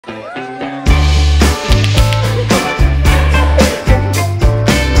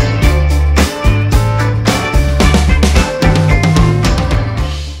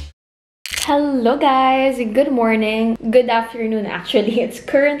Hello guys! Good morning. Good afternoon actually. It's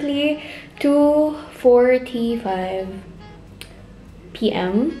currently 2:45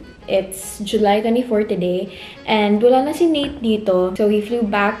 p.m. It's July 24 today. And wala na si Nate dito. So we flew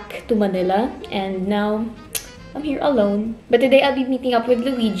back to Manila. And now, I'm here alone. But today I'll be meeting up with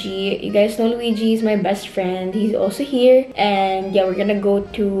Luigi. You guys know Luigi is my best friend. He's also here. And yeah, we're gonna go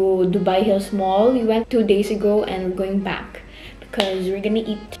to Dubai Hills Mall. We went 2 days ago and we're going back. Because we're gonna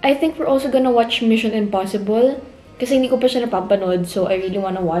eat. I think we're also gonna watch Mission Impossible. Kasi hindi ko pa siya napapanood, so I really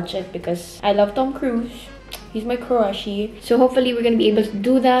wanna watch it because I love Tom Cruise. He's my crushie. So hopefully we're gonna be able to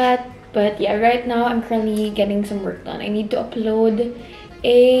do that. But yeah, right now I'm currently getting some work done. I need to upload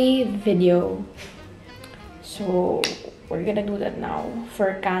a video. So we're gonna do that now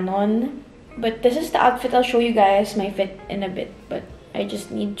for Canon. But this is the outfit. I'll show you guys my fit in a bit. But I just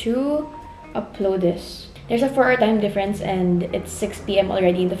need to upload this. There's a 4-hour time difference and it's 6 p.m.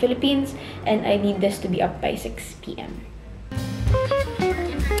 already in the Philippines and I need this to be up by 6 p.m.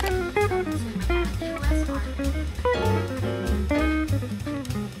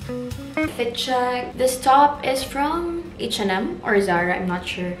 Fit check. This top is from H&M or Zara, I'm not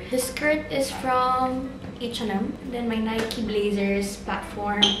sure. This skirt is from H&M. And then my Nike Blazers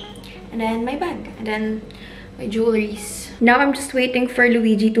platform. And then my bag. And then my jewelries. Now I'm just waiting for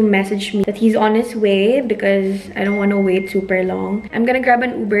Luigi to message me that he's on his way because I don't want to wait super long. I'm gonna grab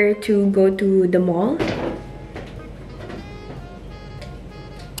an Uber to go to the mall.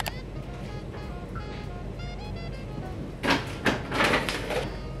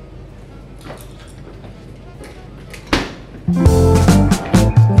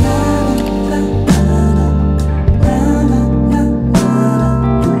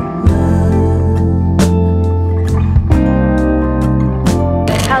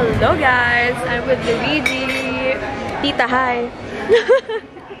 Hello guys, I'm with Luigi. Tita, hi.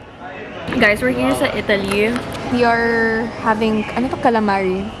 Guys, we're here sa Italy. We are having, ano to,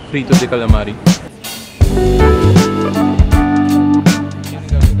 calamari? Frito de calamari.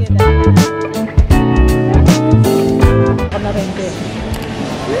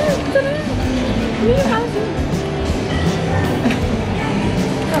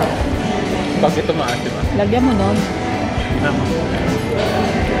 Pag ito maasim ah. Lagyan mo nun.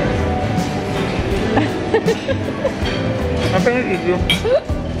 Apa yung video?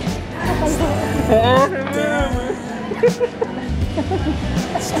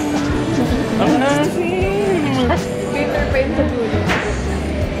 Ang asin! Bitter pa yun sa dulo.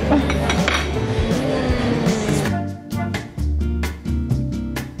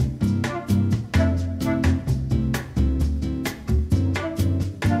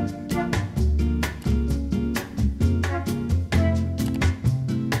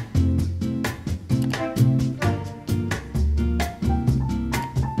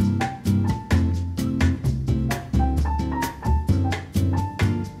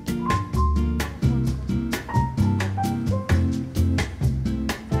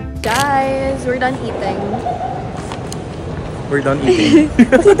 Guys, we're done eating. We're done eating.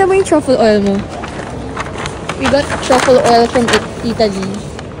 Pakita mo yung truffle oil mo. We got truffle oil from Italy.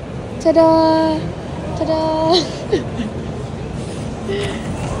 Ta-da! Ta-da!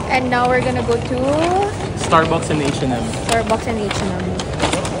 And now we're gonna go to Starbucks and H&M. Starbucks and H&M.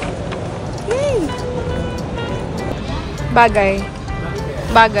 Yay! Bagay.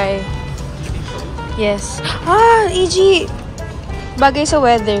 Bagay. Yes. Ah, EG! Bagay sa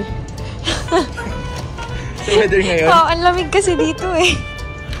weather. Sa weather ngayon? Oo, ang lamig kasi dito eh.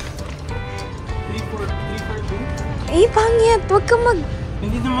 342? Eh, pangit. Huwag ka mag...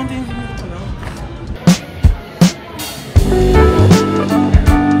 Hindi naman din yung ko lang.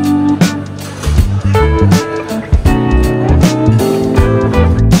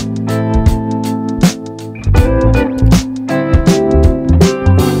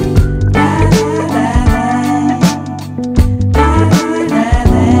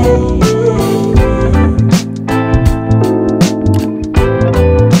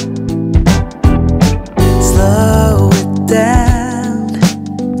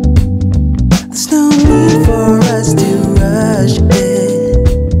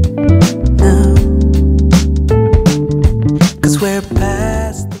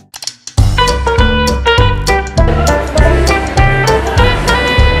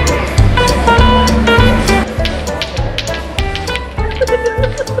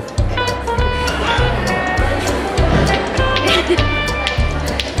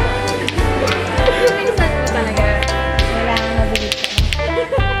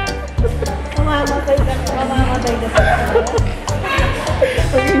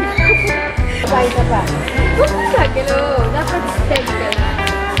 Try ka pa. Huwag mo sa galo. Dapat steady ka lang.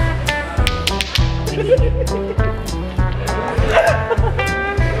 Mahirap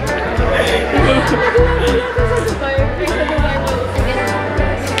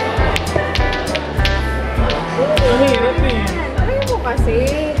eh. Try mo kasi.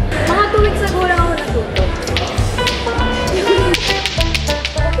 Mga 2 weeks ago lang ako natuto.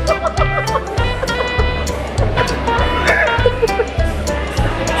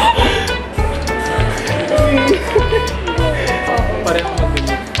 Pareho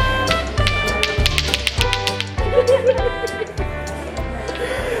mag-delete.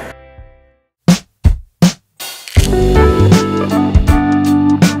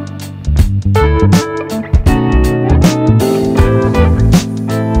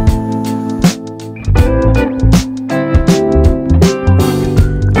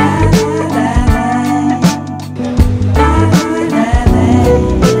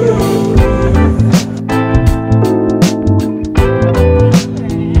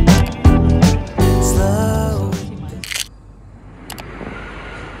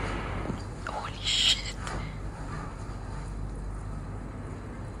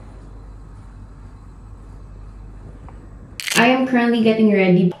 I am currently getting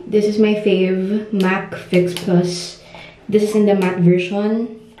ready. This is my fave, MAC Fix Plus. This is in the matte version.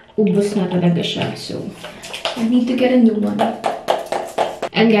 Ubus na talaga siya, so I need to get a new one.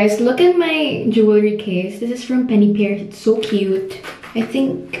 And guys, look at my jewelry case. This is from Penny Pierce. It's so cute. I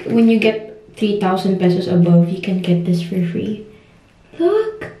think when you get 3,000 pesos above, you can get this for free.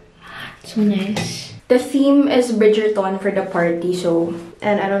 Look! It's so nice. The theme is Bridgerton for the party, so...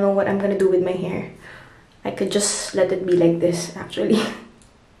 And I don't know what I'm gonna do with my hair. I could just let it be like this, actually.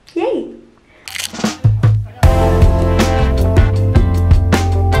 Yay!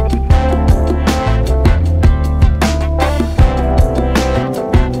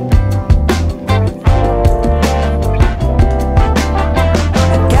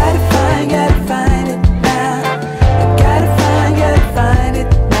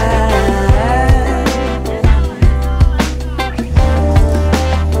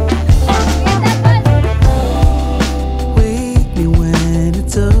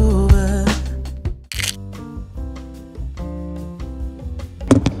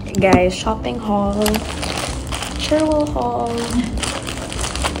 Guys, shopping haul, Sherwood haul.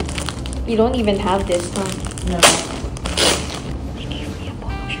 You don't even have this, huh? No. They gave me a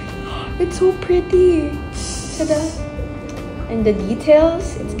polo shirt. It's so pretty. Ta-da! And the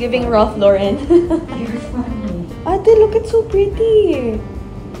details, it's giving Ralph Lauren. You're funny. Ate, look, it's so pretty.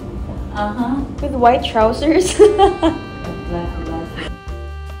 Uh-huh. With white trousers. Black.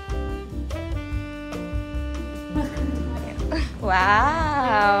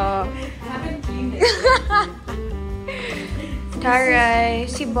 Wow! Taray,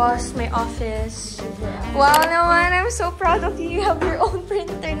 si boss, may office. Wow naman, I'm so proud of you. You have your own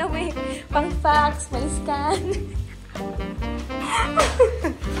printer na may pang fax, may scan.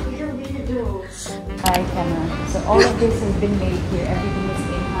 You're weirdo. Hi, Canon. So all of this has been made here. Everything is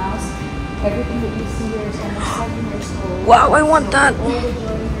in-house. Everything that you see here is almost 7 years old. Wow, I want that. All the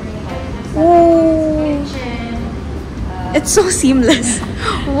joinery, like Ooh. kitchen. It's so seamless.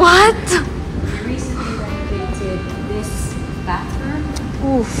 What? We recently renovated this bathroom.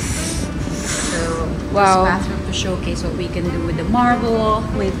 Oof. So Wow. this bathroom to showcase what we can do with the marble,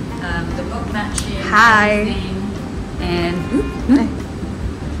 with the book matching. Hi. Everything. And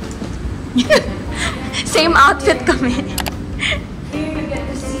Same outfit kami. here you get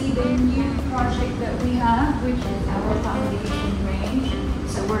to see the new project that we have, which is our foundation range.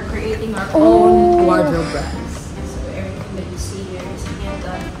 So we're creating our own wardrobe brands. So everything that you see here is again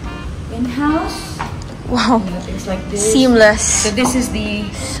done in-house. Wow. You know, things like this. Seamless. So this is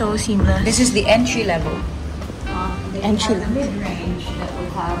the entry level. Then Entry you have the mid-range that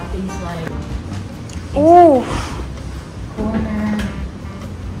will have things like Oh. corner.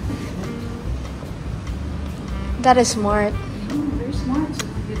 That is smart. Very smart. So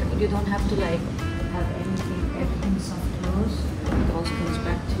you don't have to like have everything soft close. It also comes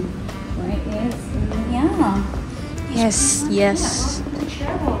back to what it is. Yeah. Yes, yes.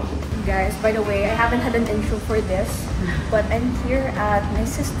 Guys, by the way, I haven't had an intro for this, but I'm here at my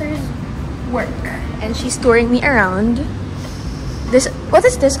sister's work. And she's touring me around. This, what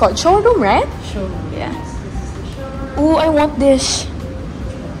is this called? Showroom, right? Showroom. Yeah. This is the showroom. Oh, I want this.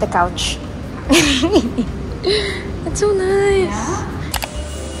 The couch. That's so nice. Yeah.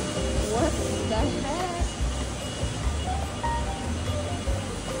 What the heck?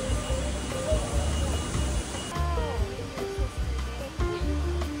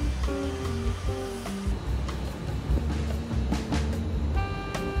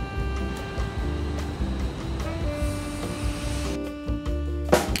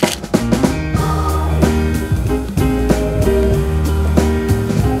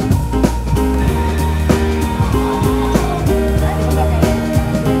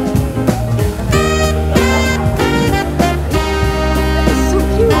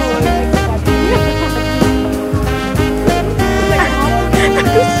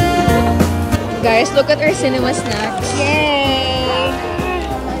 Guys, look at our cinema snacks. Yay!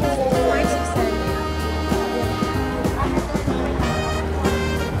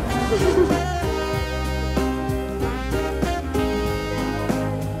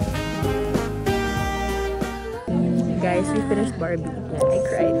 Guys, we finished Barbie. I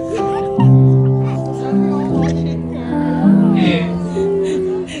cried.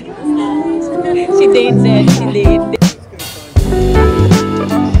 She dated. She dated.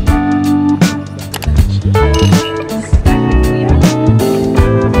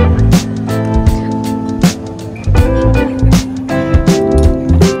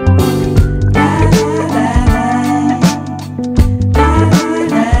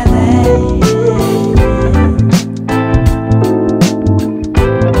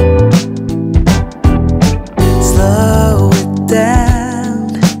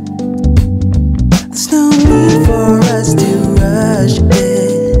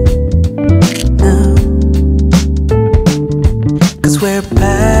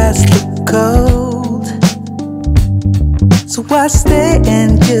 So I stay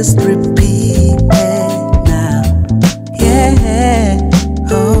and just repeat it.